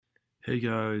Hey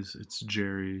guys, it's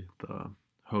Jerry, the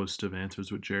host of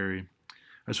Answers with Jerry.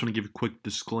 I just want to give a quick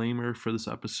disclaimer for this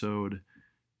episode.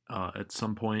 At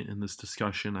some point in this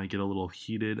discussion, I get a little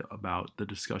heated about the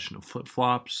discussion of flip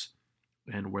flops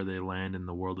and where they land in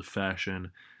the world of fashion,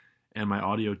 and my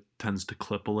audio tends to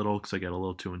clip a little because I get a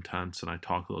little too intense and I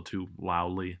talk a little too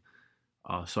loudly.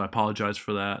 So I apologize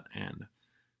for that and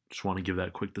just want to give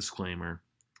that quick disclaimer.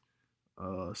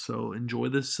 So enjoy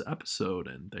this episode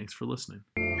and thanks for listening.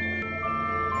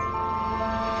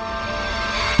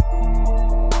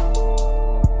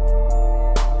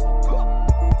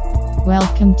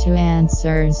 Welcome to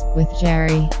Answers with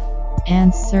Jerry.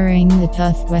 Answering the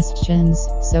tough questions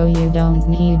so you don't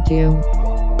need to.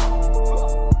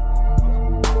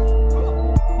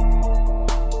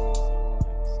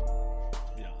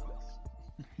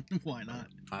 Why not?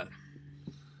 I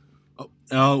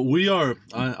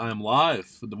am live.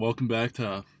 Welcome back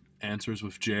to Answers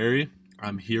with Jerry.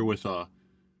 I'm here with a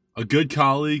good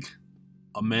colleague,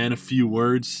 a man of few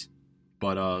words,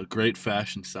 but a great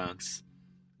fashion sense.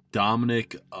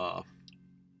 Dominic,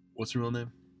 what's your real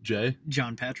name? Jay?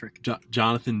 John Patrick.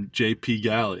 Jonathan J.P.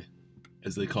 Galley,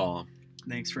 as they call him.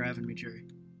 Thanks for having me, Jerry.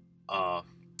 I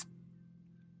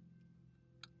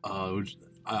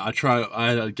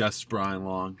had a guest, Brian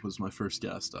Long, was my first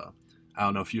guest. I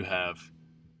don't know if you have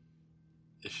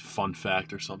a fun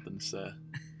fact or something to say.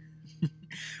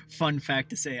 Fun fact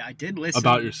to say, I did listen.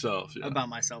 About yourself, yeah. About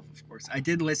myself, of course. I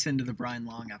did listen to the Brian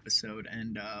Long episode,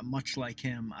 and much like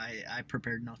him, I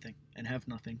prepared nothing and have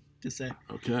nothing to say.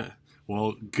 Okay.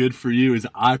 Well, good for you, as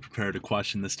I prepared a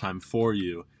question this time for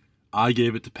you. I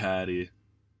gave it to Patty.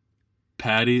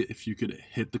 Patty, if you could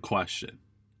hit the question.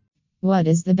 What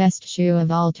is the best shoe of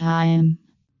all time?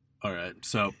 All right.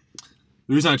 So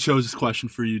the reason I chose this question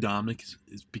for you, Dominic,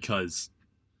 is because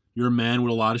you're a man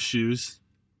with a lot of shoes.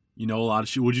 You know a lot of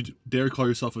shoes. Would you dare call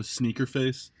yourself a sneaker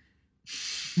face?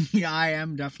 Yeah, I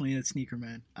am definitely a sneaker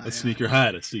man. A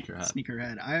sneakerhead.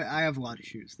 Sneakerhead. I have a lot of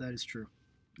shoes. That is true.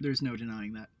 There's no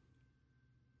denying that.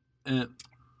 And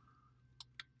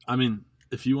I mean,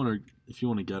 if you want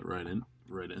to get right in.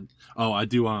 Oh, I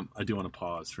do want to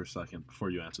pause for a second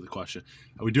before you answer the question.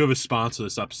 We do have a sponsor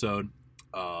this episode.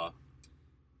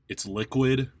 It's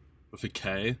Liquid with a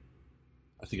K.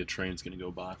 I think a train's gonna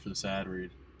go by for this ad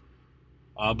read.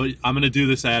 But I'm gonna do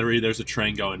this ad read. There's a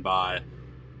train going by.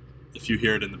 If you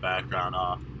hear it in the background,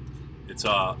 it's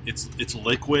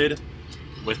Liquid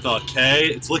with a K.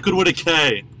 It's Liquid with a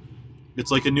K.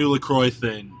 It's like a new LaCroix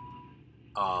thing.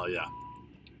 Yeah.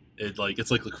 It's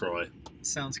like LaCroix.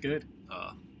 Sounds good.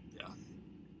 Yeah.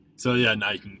 So yeah,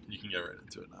 now you can get right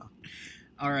into it now.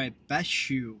 All right, best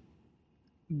shoe.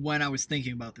 When I was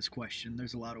thinking about this question,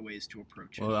 there's a lot of ways to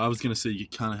approach it. Well, I was gonna say you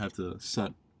kind of have to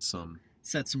set some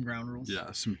ground rules.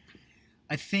 Yeah.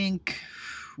 I think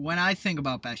when I think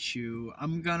about best shoe,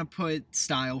 I'm gonna put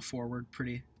style forward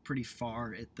pretty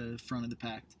far at the front of the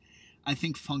pack. I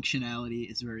think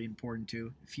functionality is very important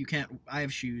too. I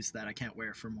have shoes that I can't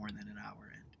wear for more than an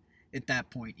hour, and at that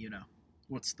point,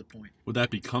 what's the point? Would that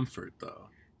be comfort though?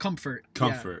 Comfort.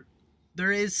 Yeah.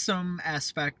 There is some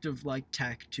aspect of like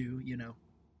tech too,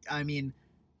 I mean,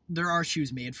 there are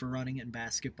shoes made for running and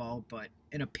basketball, but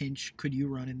in a pinch, could you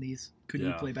run in these? Could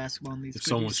you play basketball in these? If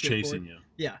someone was chasing you.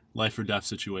 Yeah. Life or death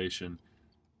situation.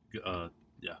 Yeah.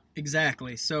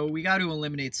 Exactly. So we got to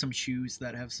eliminate some shoes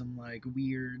that have some like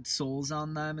weird soles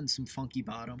on them and some funky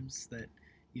bottoms that,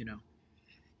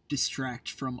 distract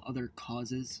from other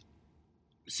causes.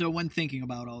 So when thinking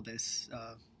about all this,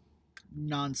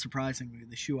 non-surprisingly,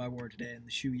 the shoe I wore today and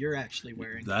the shoe you're actually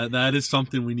wearing. That is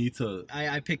something we need to...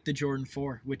 I picked the Jordan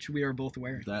 4, which we are both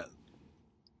wearing. That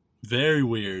very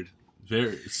weird.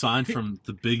 Very signed from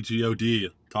the big G.O.D.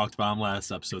 Talked about him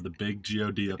last episode. The big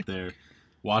G.O.D. up there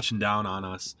watching down on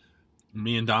us.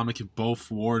 Me and Dominic have both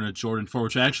worn a Jordan 4,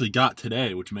 which I actually got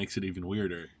today, which makes it even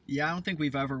weirder. Yeah, I don't think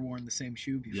we've ever worn the same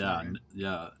shoe before.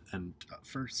 Yeah. And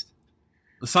first.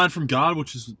 A sign from God,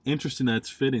 which is interesting that it's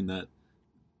fitting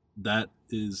that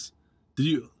is...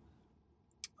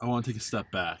 I want to take a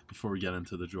step back before we get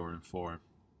into the Jordan 4.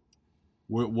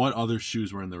 What other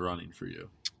shoes were in the running for you?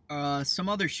 Some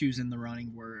other shoes in the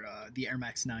running were the Air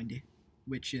Max 90,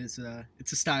 which is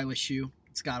it's a stylish shoe.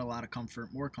 It's got a lot of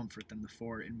comfort, more comfort than the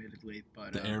 4, admittedly.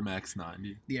 But the Air Max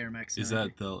 90. The Air Max 90. Is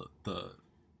that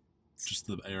just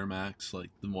the Air Max, like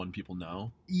the one people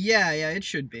know? Yeah, it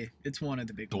should be. It's one of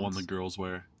the big ones. The one the girls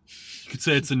wear. You could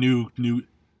say it's a new.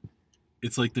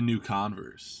 It's like the new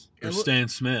Converse or Stan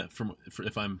Smith.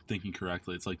 If I'm thinking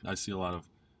correctly, it's like I see a lot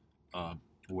of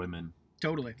women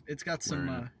Totally. It's got some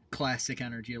Wearing it. classic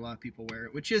energy. A lot of people wear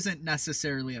it, which isn't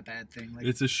necessarily a bad thing. Like,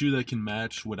 It's a shoe that can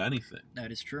match with anything.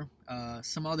 that is true.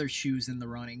 Some other shoes in the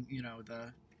running,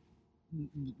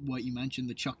 what you mentioned,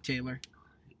 the Chuck Taylor,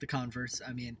 the Converse.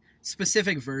 I mean,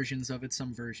 specific versions of it.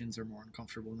 Some versions are more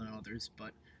uncomfortable than others,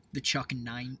 but the Chuck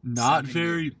 9. Not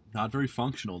very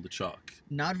functional, the Chuck.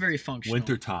 Not very functional.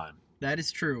 Wintertime. That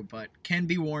is true, but can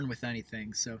be worn with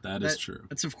anything. So That is true.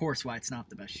 That's of course why it's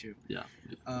not the best shoe. Yeah.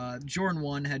 Jordan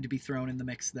 1 had to be thrown in the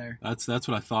mix there. That's what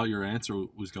I thought your answer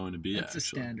was going to be. It's a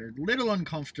actually. standard. Little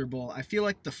uncomfortable. I feel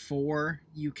like the 4,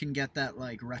 you can get that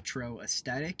like retro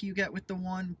aesthetic you get with the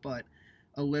 1, but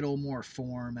a little more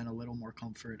form and a little more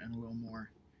comfort and a little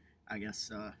more, I guess,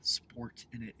 sport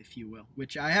in it, if you will.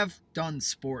 Which I have done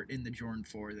sport in the Jordan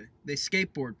 4. They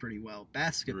skateboard pretty well.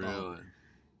 Basketball. Really?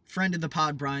 Friend of the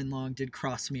pod, Brian Long, did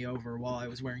cross me over while I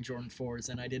was wearing Jordan 4s,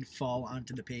 and I did fall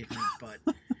onto the pavement, but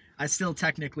I still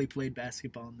technically played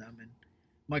basketball in them. And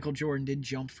Michael Jordan did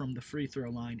jump from the free throw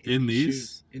line In these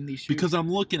shoes. In these shoes. Because I'm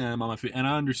looking at them on my feet, and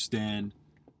I understand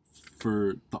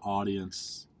for the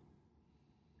audience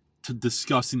to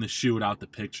discussing the shoe without the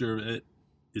picture of it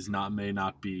it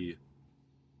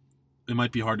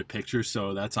might be hard to picture,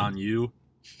 so that's on you.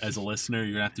 As a listener,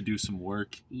 you're gonna have to do some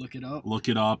work. Look it up. Look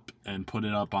it up and put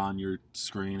it up on your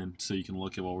screen, and so you can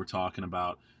look at what we're talking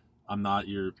about. I'm not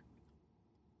your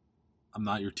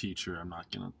teacher. I'm not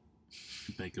gonna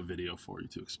make a video for you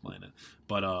to explain it.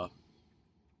 But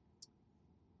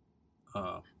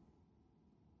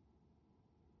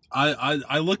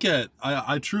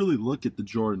I truly look at the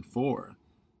Jordan 4,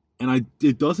 and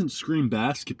it doesn't scream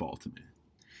basketball to me.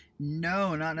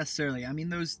 No, not necessarily. I mean,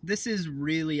 this is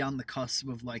really on the cusp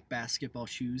of like basketball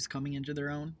shoes coming into their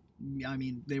own. I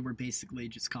mean, they were basically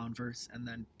just Converse and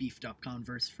then beefed up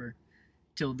Converse for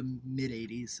till the mid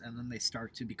 80s, and then they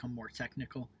start to become more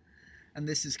technical. And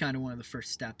this is kind of one of the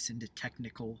first steps into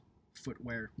technical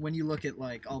footwear. When you look at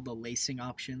like all the lacing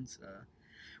options,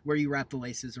 where you wrap the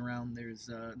laces around, there's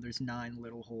 9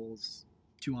 little holes,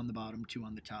 2 on the bottom, 2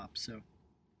 on the top. So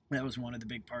that was one of the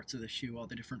big parts of the shoe, all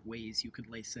the different ways you could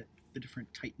lace it, the different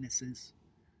tightnesses.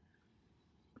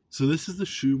 So this is the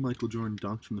shoe Michael Jordan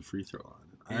dunked from the free throw line.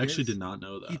 I actually is. did not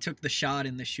know that. He took the shot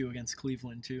in the shoe against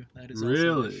Cleveland too. That is also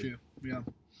Really? the shoe. Yeah.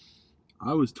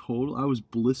 I was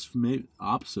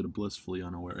opposite of blissfully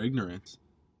unaware, ignorant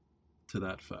to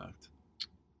that fact.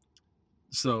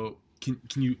 So can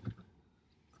you?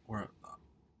 We're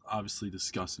obviously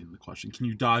discussing the question. Can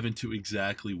you dive into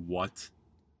exactly what,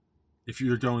 if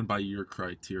you're going by your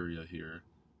criteria here,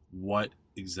 what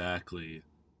exactly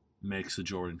makes a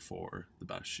Jordan 4 the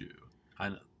best shoe? I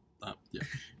know. Yeah.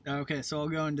 Okay, so I'll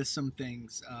go into some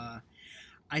things.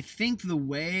 I think the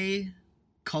way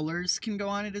colors can go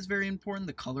on it is very important.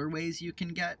 The colorways you can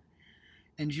get,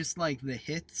 and just like the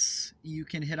hits you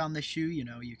can hit on the shoe.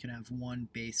 You can have one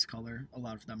base color. A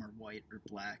lot of them are white or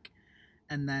black,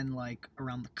 and then like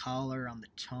around the collar, on the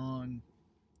tongue,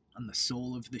 on the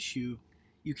sole of the shoe,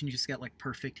 you can just get like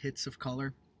perfect hits of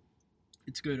color.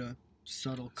 It's good.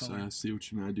 Subtle color. So I see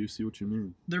what you mean. I do see what you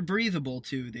mean. They're breathable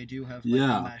too. They do have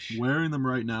like mesh. Wearing them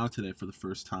right now today for the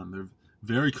first time, they're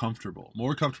very comfortable.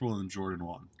 More comfortable than Jordan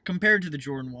 1. Compared to the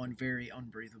Jordan 1, very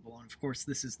unbreathable. And of course,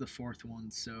 this is the 4th one,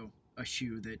 so a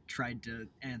shoe that tried to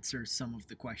answer some of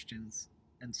the questions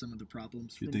and some of the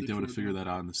problems. You think they would have figured that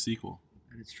out in the sequel?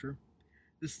 That is true.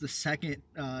 This is the second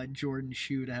Jordan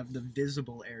shoe to have the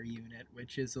visible air unit,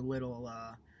 which is a little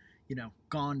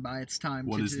gone by its time.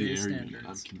 What to is the air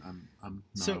standards. unit? I'm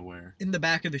not aware. In the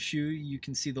back of the shoe, you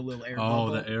can see the little air bubble.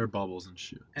 Oh, the air bubbles and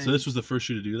shoe. And so this was the first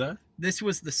shoe to do that? This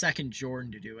was the second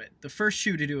Jordan to do it. The first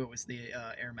shoe to do it was the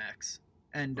Air Max.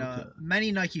 And Okay.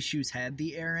 Many Nike shoes had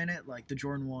the air in it. Like the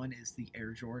Jordan 1 is the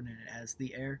Air Jordan, and it has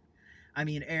the air. I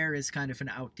mean, air is kind of an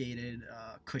outdated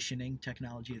cushioning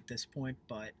technology at this point,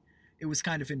 but it was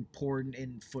kind of important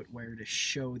in footwear to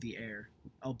show the air,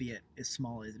 albeit as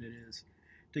small as it is,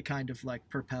 to kind of like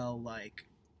propel like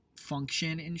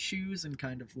function in shoes and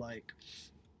kind of like,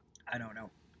 I don't know,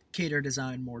 cater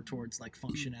design more towards like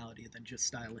functionality than just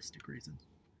stylistic reasons.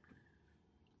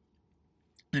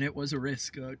 And it was a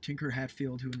risk. Tinker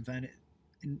Hatfield, who invented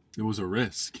It was a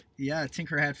risk. Yeah,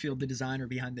 Tinker Hatfield, the designer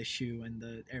behind the shoe and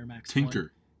the Air Max Tinker. 1.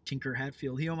 Tinker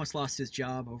Hatfield. He almost lost his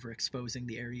job over exposing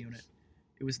the air unit.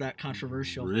 It was that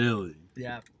controversial. Really?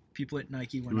 Yeah, people at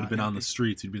Nike were He would not have been on the happy.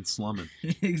 streets. He'd been slumming.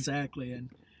 Exactly, and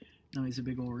now he's a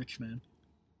big old rich man.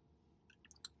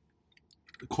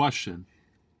 The question: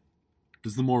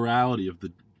 does the morality of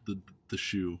the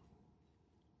shoe?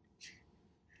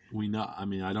 We know. I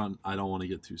mean, I don't want to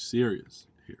get too serious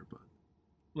here, but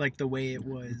Like the way it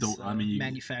was you-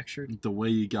 manufactured. the way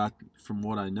you got, from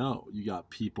what I know, you got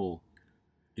people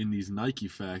in these Nike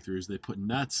factories, they put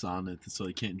nets on it so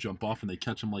they can't jump off and they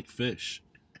catch them like fish.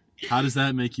 How does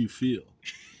that make you feel?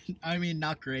 I mean,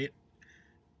 not great.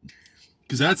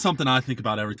 Because that's something I think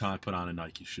about every time I put on a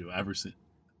Nike shoe. Ever since.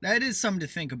 That is something to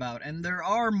think about, and there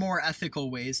are more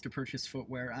ethical ways to purchase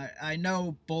footwear. I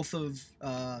know both of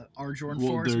our Jordan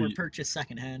 4s were purchased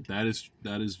secondhand. That is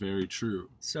very true.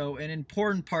 So an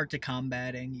important part to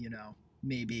combating,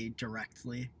 maybe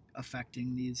directly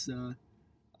affecting these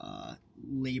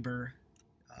labor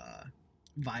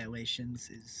violations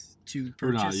is to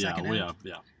purchase secondhand.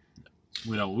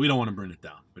 We don't want to bring it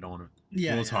down. We don't want to.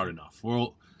 Yeah, it's hard enough.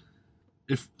 Well,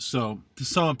 to sum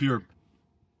up your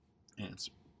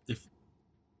answer.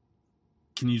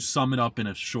 Can you sum it up in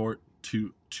a short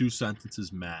two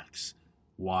sentences max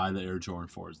why the Air Jordan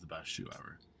 4 is the best shoe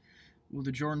ever? Well,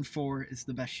 the Jordan 4 is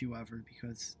the best shoe ever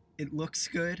because it looks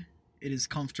good, it is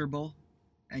comfortable,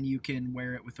 and you can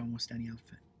wear it with almost any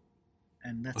outfit.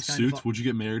 And that's a suit? Would you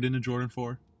get married in a Jordan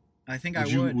 4? I think I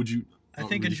would. Would you? I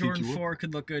think a Jordan 4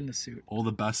 could look good in a suit. All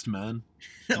the best men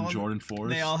in Jordan 4s.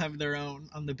 They all have their own.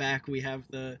 On the back, we have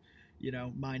the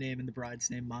my name and the bride's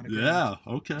name monogram. Yeah,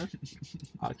 okay.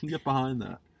 I can get behind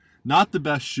that. Not the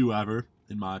best shoe ever,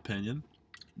 in my opinion.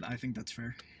 I think that's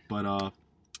fair. But,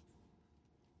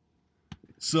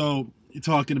 so, you're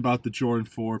talking about the Jordan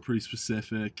 4, pretty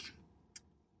specific.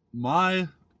 My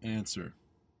answer,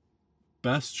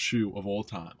 best shoe of all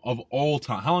time. Of all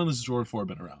time. How long has the Jordan 4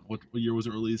 been around? What year was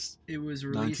it released? It was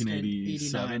released in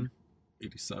 89.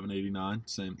 87, 89,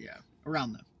 same. Yeah,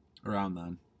 around then. Around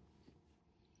then.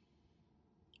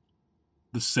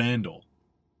 The sandal.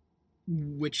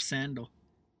 Which sandal?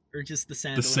 Or just the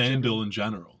sandal? The sandal in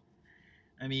general.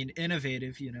 I mean,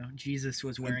 innovative, Jesus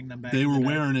was wearing them back They in were the day.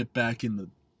 wearing it back in the...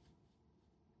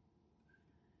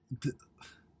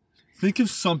 Think of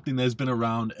something that's been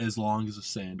around as long as a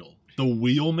sandal. The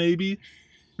wheel, maybe?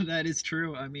 That is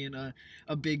true. I mean, a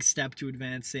big step to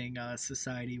advancing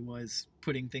society was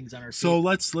putting things on our feet. So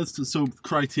let's so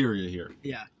criteria here.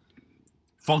 Yeah.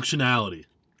 Functionality.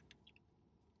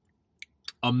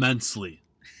 Immensely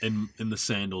in the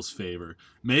sandals' favor.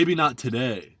 Maybe not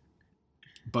today,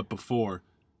 but before.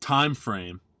 Time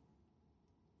frame.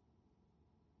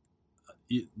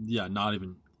 Yeah, not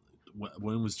even.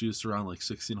 When was Jesus around? Like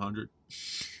 1600?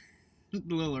 A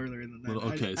little earlier than that.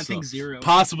 Okay, I think 0.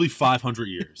 Possibly 500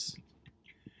 years.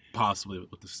 Possibly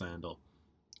with the sandal.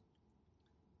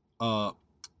 The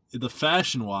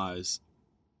fashion wise,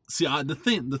 see, the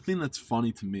thing that's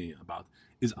funny to me about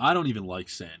is I don't even like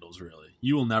sandals really.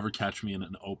 You will never catch me in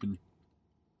an open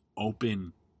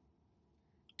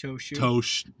toe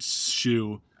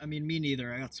shoe. I mean, me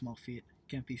neither. I got small feet.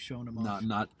 Can't be showing them off.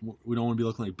 We don't want to be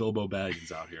looking like Bilbo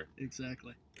Baggins out here.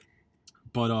 Exactly.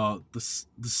 But the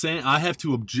same, I have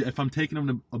to if I'm taking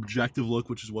an objective look,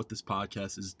 which is what this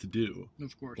podcast is to do.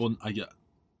 Of course. Well, I get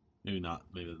maybe not.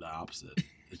 Maybe the opposite.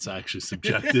 It's actually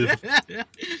subjective.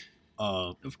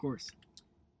 Of course.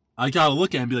 I gotta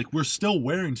look at it and be like, we're still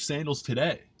wearing sandals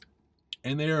today,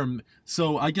 and they are.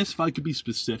 So I guess if I could be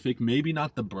specific, maybe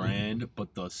not the brand,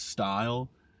 but the style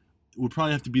would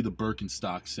probably have to be the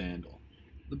Birkenstock sandal.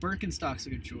 The Birkenstock's a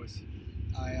good choice.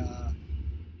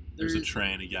 There's a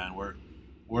train again. We're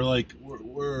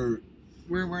in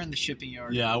the shipping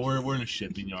yard. Yeah, we're in a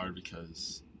shipping yard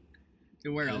because.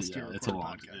 Where else do you record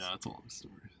podcasts? Yeah, it's a long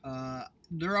story.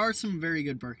 There are some very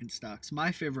good Birkenstocks.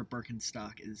 My favorite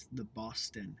Birkenstock is the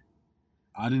Boston.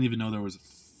 I didn't even know there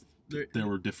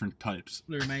were different types.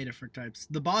 There are many different types.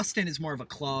 The Boston is more of a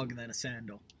clog than a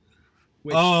sandal.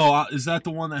 Is that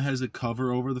the one that has a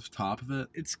cover over the top of it?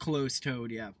 It's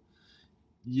closed-toed, yeah.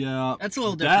 Yeah. That's a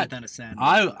little different than a sandal.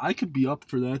 I could be up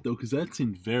for that, though, because that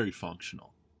seemed very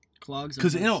functional. Clogs are...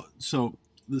 Because, so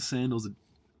the sandals,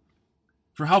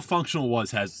 for how functional it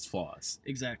was, has its flaws.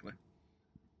 Exactly.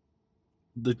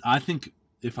 I think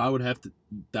if I would have to...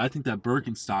 I think that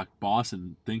Birkenstock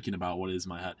Boston, thinking about what it is in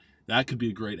my head, that could be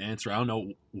a great answer. I don't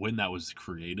know when that was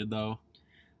created, though.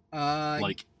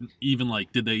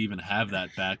 Did they even have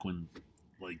that back when,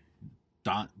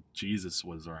 Jesus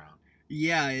was around?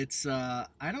 Yeah, it's, I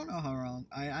don't know how long.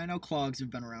 I know clogs have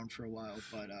been around for a while,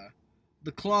 but,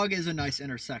 the clog is a nice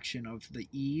intersection of the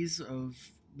ease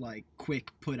of,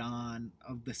 quick put on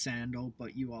of the sandal,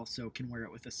 but you also can wear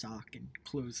it with a sock and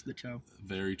close the toe.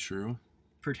 Very true.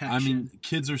 Protection. I mean,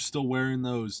 kids are still wearing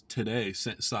those today,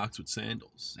 socks with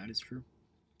sandals. That is true.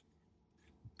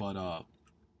 But,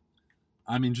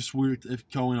 I mean, just weird. If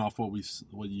going off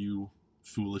what you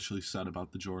foolishly said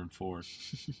about the Jordan 4,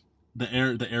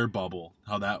 the air bubble,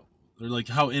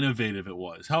 how innovative it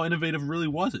was. How innovative really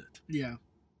was it? Yeah.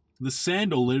 The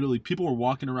sandal, literally, people were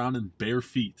walking around in bare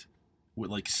feet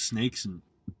with snakes and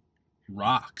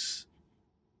rocks.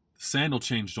 The sandal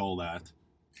changed all that.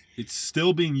 It's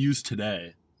still being used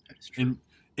today. That is true.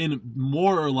 In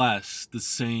more or less the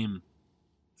same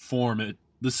form,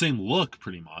 the same look,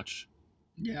 pretty much.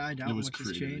 Yeah, I doubt It was much has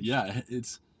created. changed. Yeah,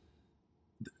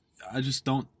 I just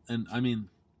don't, and I mean,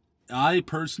 I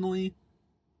personally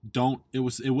don't.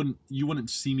 You wouldn't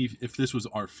see me if this was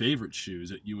our favorite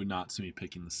shoes. You would not see me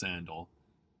picking the sandal.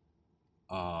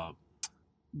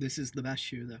 This is the best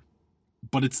shoe, though.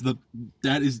 But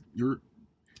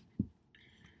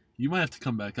you might have to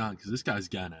come back on because this guy's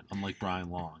getting it. Unlike Brian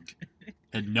Long,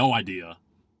 had no idea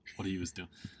what he was doing.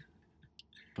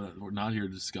 But we're not here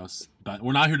to discuss.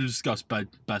 We're not here to discuss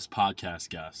best podcast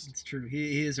guest. It's true.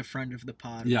 He is a friend of the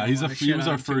pod. Yeah, We he don't wanna shit was on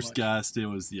our him too first much. guest. It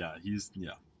was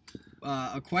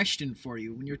A question for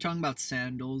you: when you're talking about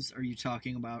sandals, are you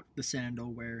talking about the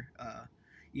sandal where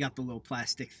you got the little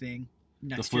plastic thing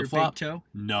next to your big flip-flop? toe?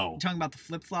 No, You talking about the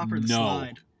flip flop or the No.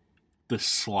 slide? the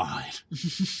slide.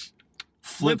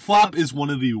 Flip flop is one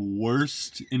of the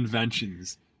worst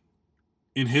inventions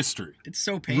in history. It's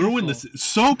so painful. Ruined this.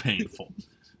 So painful.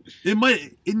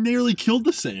 It nearly killed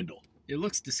the sandal. It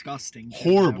looks disgusting.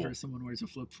 Horrible. Whenever someone wears a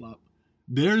flip flop.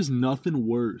 There's nothing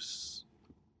worse.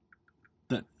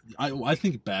 That I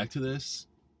think back to this.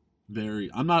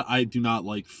 I do not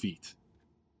like feet.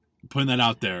 I'm putting that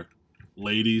out there,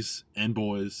 ladies and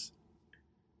boys.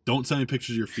 Don't send me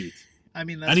pictures of your feet I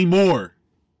mean, that's anymore.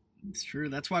 it's true.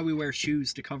 That's why we wear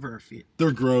shoes to cover our feet.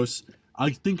 They're gross.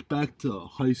 I think back to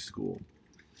high school,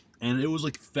 and it was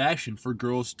like fashion for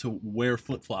girls to wear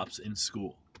flip flops in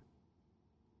school.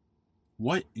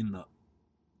 What in the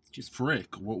Just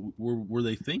frick? What were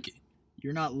they thinking?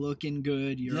 you're not looking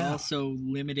good. You're Yeah. also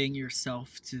limiting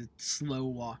yourself to slow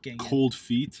walking. and Cold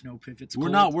feet. no pivots.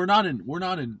 We're cold. not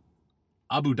in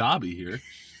Abu Dhabi here.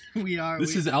 We are.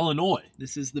 This is Illinois.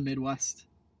 This is the Midwest.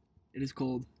 It is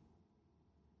cold.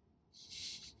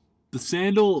 The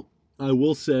sandal, I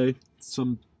will say,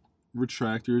 some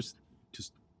retractors,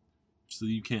 just so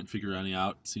you can't figure any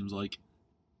out. It seems like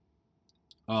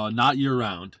not year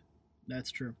round. That's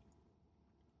true.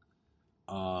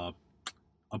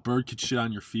 A bird could shit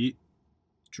on your feet,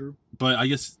 True. but I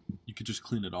guess you could just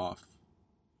clean it off.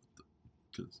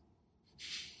 Because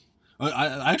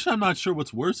I'm not sure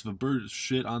what's worse if a bird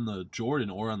shit on the Jordan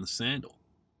or on the sandal,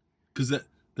 because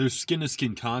there's skin to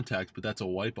skin contact, but that's a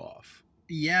wipe off.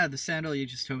 Yeah, the sandal you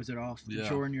just hose it off. The Yeah.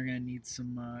 Jordan, you're gonna need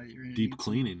some. You're gonna Deep need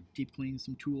cleaning. deep cleaning,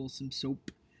 some tools, some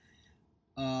soap.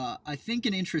 I think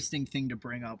an interesting thing to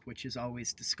bring up, which is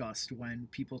always discussed when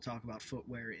people talk about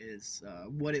footwear, is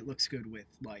what it looks good with,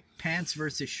 like pants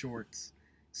versus shorts.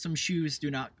 Some shoes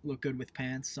do not look good with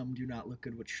pants. Some do not look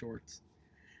good with shorts.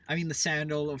 I mean, the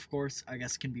sandal, of course, I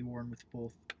guess can be worn with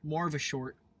both. More of a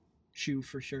short shoe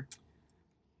for sure.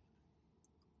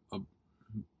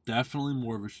 Definitely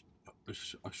more of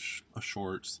a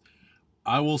shorts.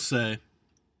 I will say,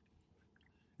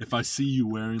 if I see you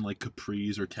wearing like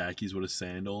capris or khakis with a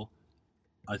sandal,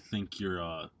 I think you're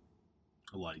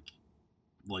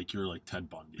you're like Ted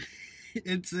Bundy.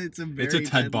 It's a very It's a bad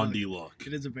Ted look. Bundy look.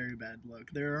 It is a very bad look.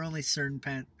 There are only certain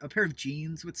a pair of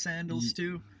jeans with sandals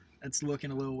too. That's looking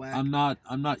a little whack. I'm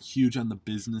not huge on the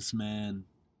businessman,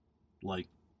 like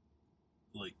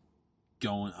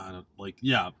going on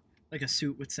Like a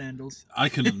suit with sandals. I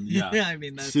can Yeah, I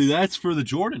mean that's See, that's for the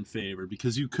Jordan favor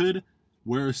because you could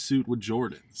wear a suit with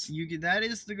Jordans. that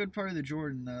is the good part of the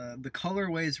Jordan. The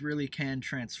colorways really can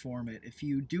transform it. If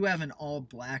you do have an all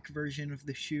black version of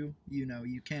the shoe,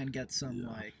 you can get some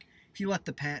like if you let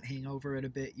the pant hang over it a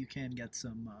bit, you can get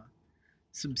some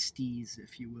steez,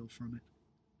 if you will, from it.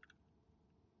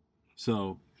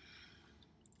 So,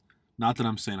 not that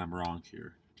I'm saying I'm wrong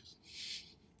here,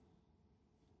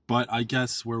 but I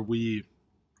guess where we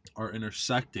are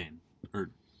intersecting, or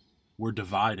we're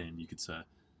dividing, you could say,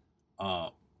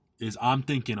 is I'm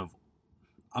thinking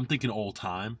old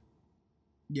time.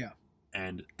 Yeah.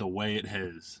 And the way it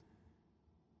has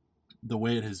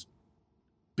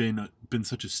been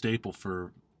such a staple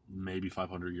for maybe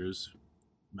 500 years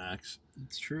max.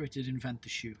 It's true. It did invent the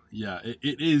shoe. Yeah,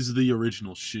 it is the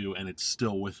original shoe, and it's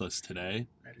still with us today.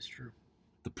 That is true.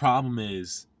 The problem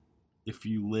is, if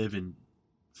you live in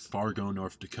Fargo,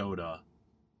 North Dakota,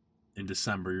 in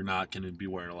December, you're not going to be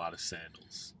wearing a lot of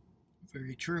sandals.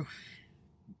 Very true.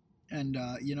 And,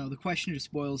 the question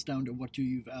just boils down to what do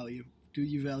you value? Do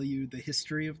you value the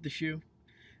history of the shoe?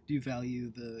 Do you value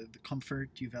the comfort?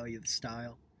 Do you value the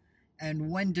style?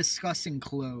 And when discussing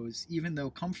clothes, even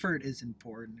though comfort is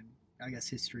important, and I guess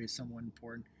history is somewhat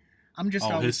important,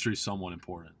 History is somewhat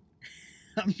important.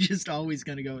 I'm just always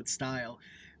going to go with style,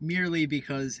 merely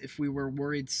because if we were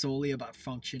worried solely about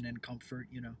function and comfort,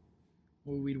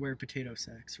 Well, we'd wear potato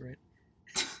sacks, right?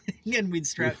 And we'd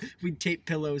tape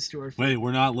pillows to our feet. Wait,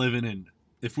 we're not living in.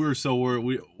 If we were so,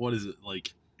 what is it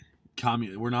like?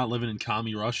 We're not living in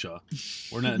commie Russia.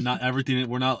 We're not everything.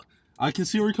 We're not. I can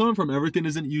see where you're coming from. Everything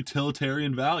isn't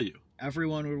utilitarian value.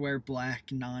 Everyone would wear black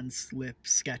non-slip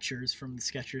Skechers from the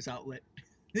Skechers outlet.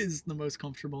 Is the most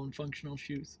comfortable and functional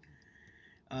shoes.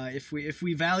 If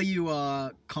we value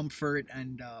comfort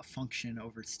and function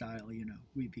over style,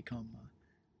 we become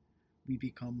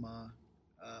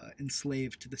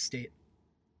enslaved to the state.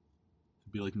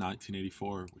 It'd be like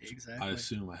 1984, which Exactly. I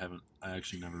assume I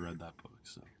actually never read that book,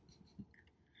 so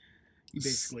You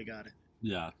basically got it.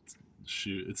 yeah,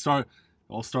 it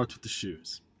all starts with the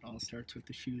shoes. All starts with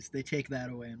the shoes. They take that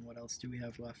away, and what else do we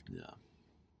have left? Yeah.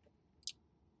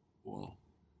 Well,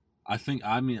 I think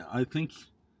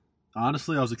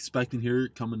honestly, I was expecting here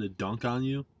coming to dunk on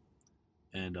you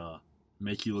and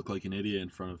make you look like an idiot in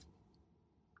front of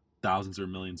thousands or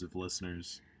millions of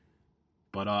listeners.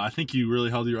 But I think you really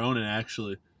held your own, and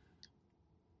actually,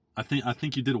 I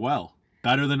think you did well,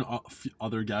 better than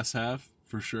other guests have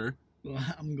for sure. Well,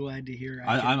 I'm glad to hear.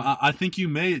 I think you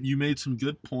made some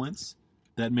good points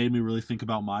that made me really think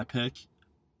about my pick.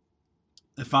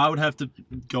 If I would have to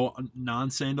go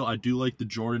non-sandal, I do like the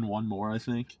Jordan 1 more. I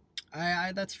think.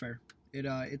 That's fair.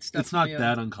 It's definitely. It's not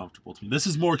that uncomfortable to me. This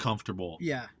is more comfortable.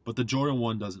 Yeah. But the Jordan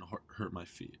 1 doesn't hurt my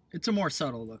feet. It's a more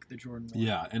subtle look, the Jordan 1.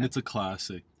 Yeah, and it's a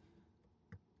classic.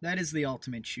 That is the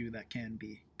ultimate shoe that can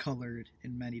be colored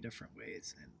in many different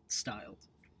ways and styled.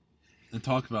 And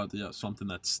talk about something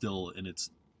that's still in its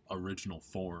original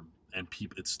form, and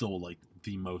it's still like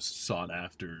the most sought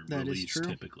after release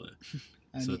typically.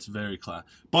 So it's very class.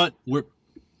 But we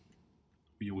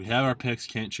have our picks.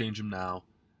 Can't change them now.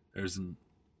 It's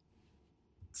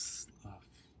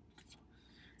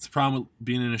a problem with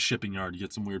being in a shipping yard. You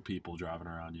get some weird people driving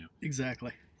around you.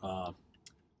 Exactly.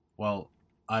 Well,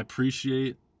 I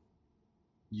appreciate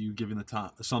you giving the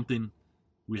time. Something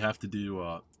we have to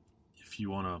do. If you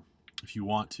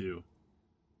want to,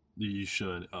 you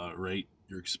should rate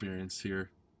your experience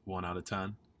here 1 out of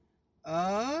 10.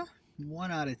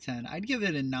 1 out of 10. I'd give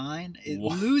it a 9. It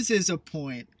What? loses a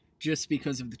point just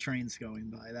because of the trains going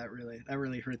by. That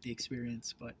really hurt the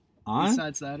experience. But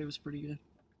besides that, it was pretty good.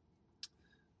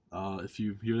 If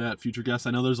you hear that, future guests,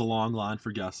 I know there's a long line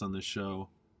for guests on this show,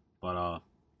 but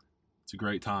it's a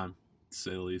great time, to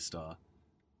say the least.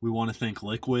 We want to thank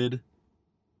Liquid.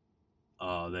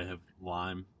 They have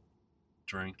lime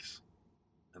drinks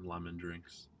and lemon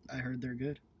drinks. I heard they're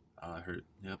good.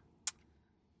 Yep.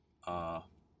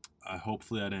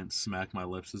 Hopefully I didn't smack my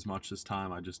lips as much this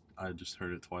time. I just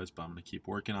heard it twice, but I'm gonna keep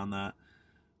working on that.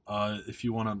 If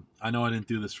you want to, I know I didn't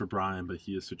do this for Brian, but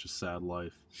he has such a sad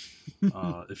life.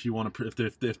 If you want to,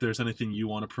 if there's anything you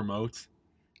want to promote,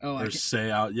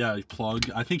 say out,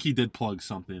 plug. I think he did plug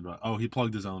something, but he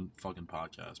plugged his own fucking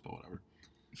podcast, but whatever.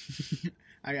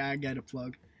 I got a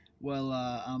plug. Well,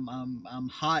 I'm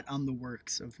hot on the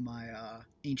works of my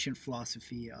ancient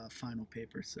philosophy final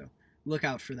paper, so look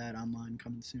out for that online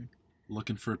coming soon.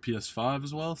 Looking for a PS5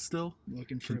 as well, still?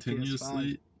 Looking for continuously.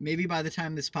 A PS5. Maybe by the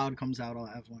time this pod comes out, I'll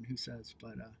have one. Who says?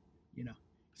 But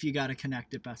if you got to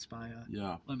connect at Best Buy,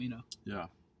 let me know. Yeah.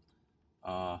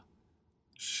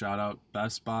 Shout out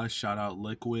Best Buy. Shout out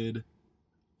Liquid.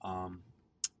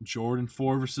 Jordan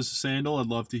 4 versus a sandal. I'd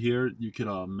love to hear it. You could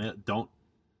don't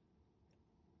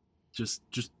just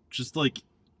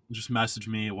message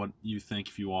me what you think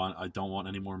if you want. I don't want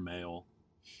any more mail.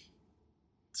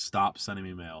 Stop sending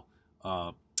me mail.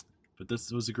 But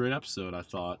this was a great episode, I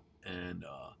thought, and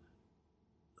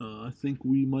I think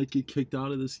we might get kicked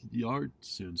out of this yard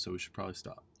soon, so we should probably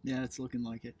stop. Yeah, it's looking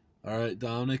like it. All right,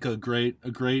 Dominic, a great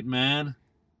man.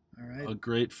 All right. A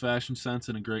great fashion sense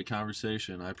and a great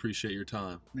conversation. I appreciate your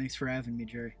time. Thanks for having me,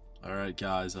 Jerry. All right,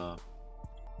 guys. We'll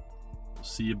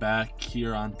see you back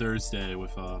here on Thursday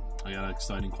with I got an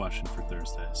exciting question for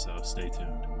Thursday, so stay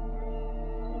tuned.